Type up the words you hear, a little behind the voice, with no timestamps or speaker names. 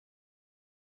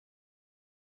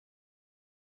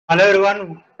Hello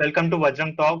everyone, welcome to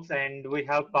Vajrang Talks, and we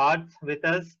have Parth with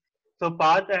us. So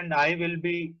Parth and I will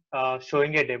be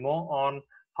showing a demo on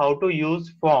how to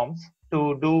use forms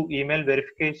to do email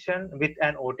verification with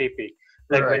an OTP.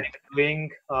 Like when Right. you're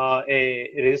doing a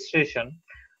registration,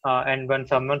 and when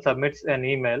someone submits an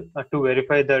email to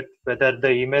verify that whether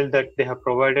the email that they have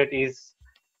provided is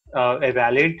a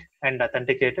valid and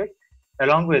authenticated.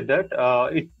 Along with that,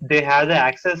 they have the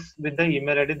access with the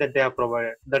email ID that they have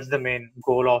provided. That's the main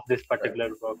goal of this Right. particular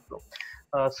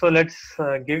workflow. So let's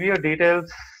give you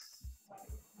details,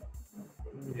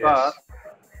 bar, Yes.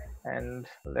 and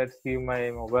let's give my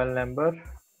mobile number.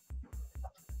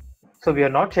 So we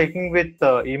are not checking with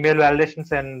email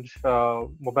validations and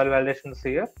mobile validations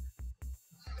here.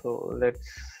 So let's,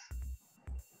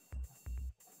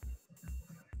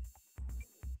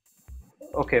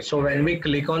 okay. So when we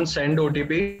click on send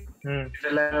OTP, Hmm. it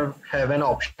will have an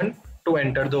option to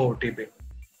enter the OTP.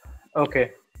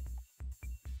 Okay.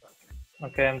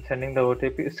 Okay, I'm sending the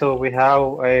OTP. So we have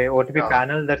a OTP Yeah.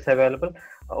 panel that's available.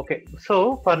 Okay,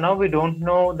 so for now we don't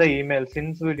know the email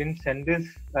since we didn't send this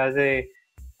as a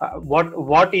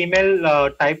what email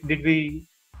type did we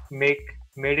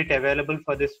made it available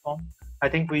for this form? I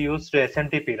think we used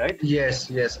SMTP, right? Yes.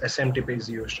 SMTP is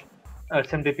used.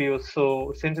 SMTP use.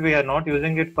 So since we are not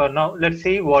using it for now, let's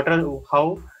see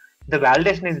how the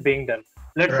validation is being done.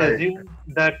 Let's Right. assume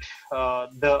that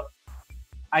the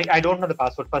I don't know the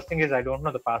password. First thing is I don't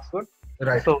know the password.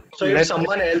 Right. So So if let's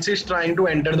someone else is trying to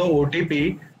enter the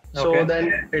OTP, so okay.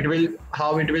 then it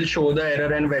will show the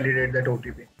error and validate that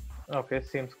OTP. Okay,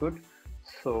 seems good.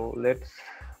 So let's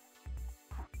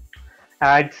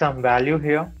add some value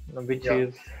here, which Yeah.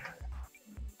 is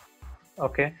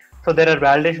okay. So there are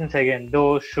validations again.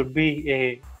 Those should be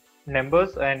a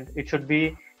numbers and it should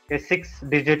be a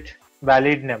six-digit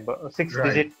valid number, a Right.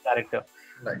 six-digit character.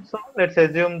 Right. So let's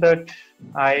assume that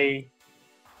I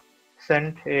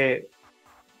sent a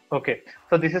okay.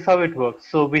 So this is how it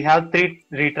works. So we have three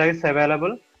retries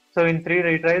available. So in three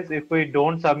retries, if we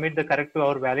don't submit the correct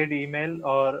or valid email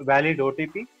or valid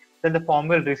OTP, then the form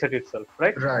will reset itself,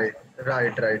 right? Right.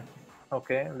 Right.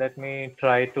 Okay, let me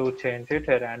try to change it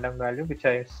a random value, which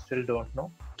I still don't know.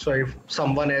 So if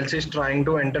someone else is trying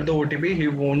to enter the OTP, he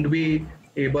won't be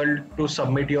able to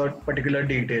submit your particular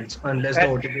details unless the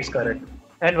And, OTP is correct.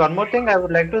 and one more thing I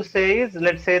would like to say is,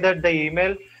 let's say that the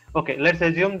email, okay, let's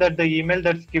assume that the email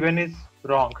that's given is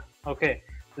wrong. Okay,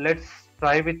 let's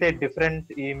try with a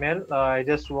different email. I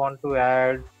just want to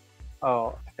add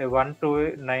a 1 to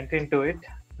it, 19 to it.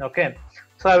 Okay,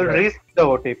 so I will Right. reset the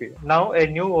OTP. Now a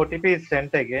new OTP is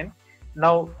sent again.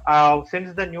 Now,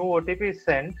 since the new OTP is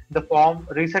sent, the form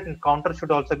reset and counter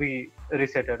should also be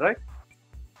resetted, right?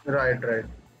 Right.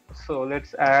 So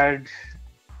let's add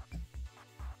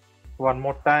one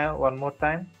more time. One more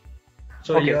time.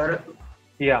 So Okay. here,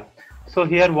 Yeah. So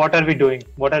here, what are we doing?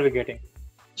 What are we getting?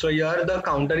 so here the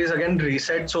counter is again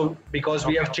reset. So because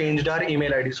we Okay. have changed our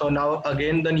email ID, so now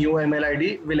again the new email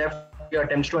ID will have three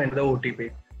attempts to enter the OTP.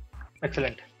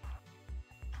 Excellent.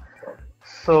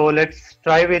 So let's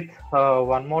try with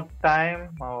one more time,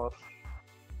 or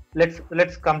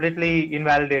let's completely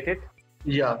invalidate it.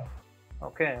 Yeah.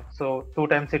 Okay, so two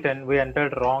times it and we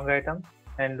entered wrong item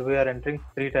and we are entering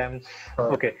three times. Uh,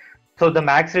 Okay, so the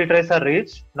max retries are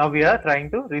reached. Now we are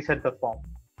trying to reset the form.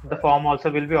 The right. form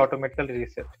also will be automatically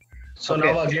reset. So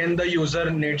Okay, now again the user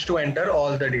needs to enter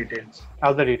all the details.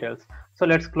 all the details. So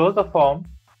let's close the form.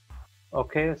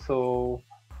 Okay, so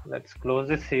let's close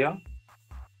this here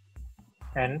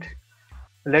and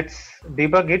let's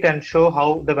debug it and show how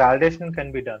the validation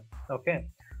can be done. Okay,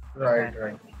 and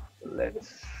Right.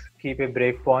 let's keep a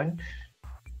breakpoint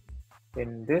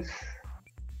in this.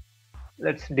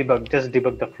 Let's just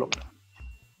debug the flow.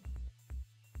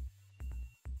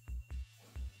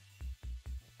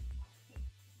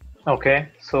 Okay,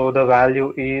 so the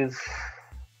value is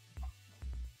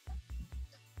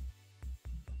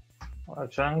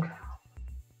Vajrang.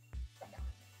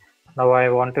 Now I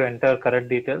want to enter correct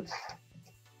details.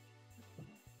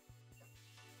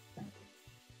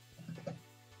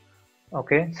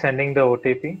 Okay, sending the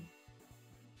OTP.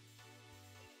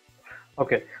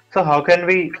 Okay, so how can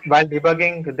we, while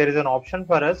debugging, there is an option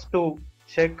for us to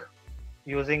check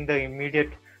using the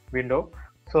immediate window.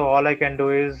 So all I can do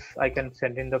is I can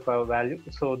send in the value.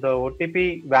 So the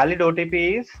OTP, valid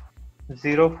OTP is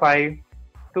 052055.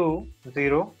 So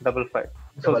Double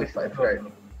five. Right.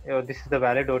 this is the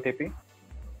valid OTP,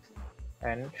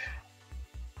 and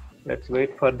let's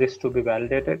wait for this to be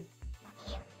validated.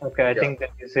 Okay, I Yeah. think there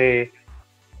is a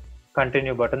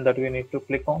continue button that we need to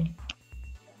click on.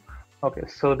 Okay,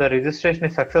 so the registration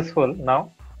is successful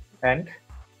now and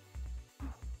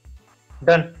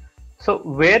done. So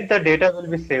where the data will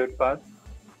be saved, Parth?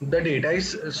 The data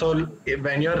is so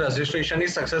when your registration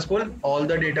is successful, all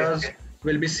the Okay. data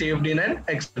will be saved in an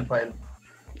Excel file.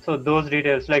 So those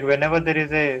details, like whenever there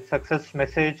is a success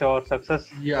message or success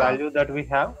Yeah. value that we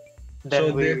have, So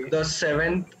then we the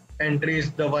seventh entry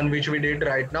is the one which we did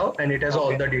right now, and it has all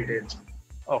okay. the details.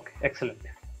 Okay, excellent.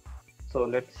 So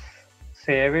let's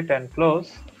save it and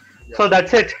close. Yeah. So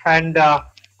that's it. And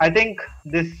I think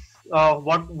this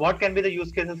what can be the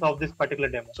use cases of this particular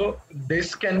demo? So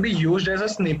this can be used as a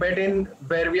snippet in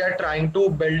where we are trying to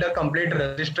build a complete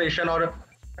registration or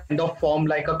kind of form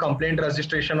like a complaint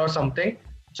registration or something.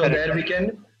 So Correct. there we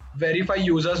can verify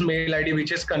user's mail ID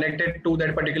which is connected to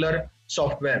that particular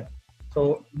software.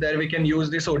 So there we can use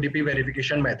this OTP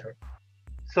verification method.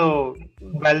 So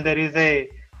while there is a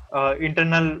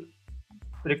internal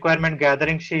requirement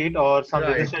gathering sheet or some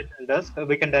Right, registration desk,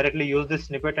 we can directly use this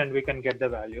snippet and we can get the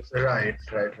values. right.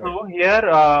 So here,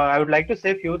 I would like to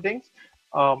say a few things.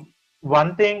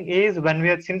 One thing is when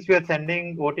since we are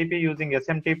sending OTP using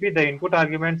SMTP, the input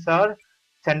arguments are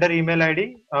sender email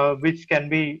ID, which can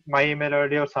be my email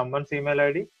ID or someone's email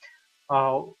ID.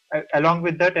 Uh, Along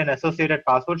with that, an associated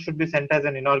password should be sent as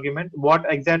an in argument. What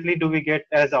exactly do we get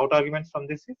as out arguments from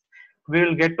this is we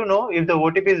will get to know if the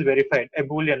OTP is verified, a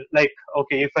boolean. Like,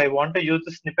 okay, if I want to use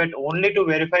the snippet only to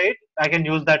verify it, I can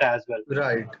use that as well.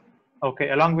 Right,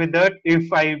 Okay, along with that,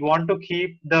 if I want to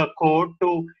keep the code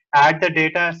to add the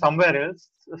data somewhere else,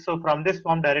 so from this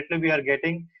form directly we are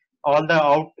getting all the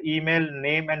out email,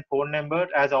 name, and phone number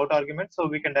as out arguments. So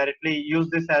we can directly use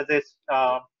this as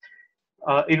a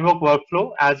invoke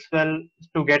workflow as well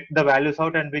to get the values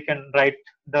out, and we can write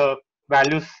the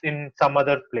values in some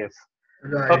other place.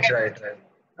 right, Okay, right, right.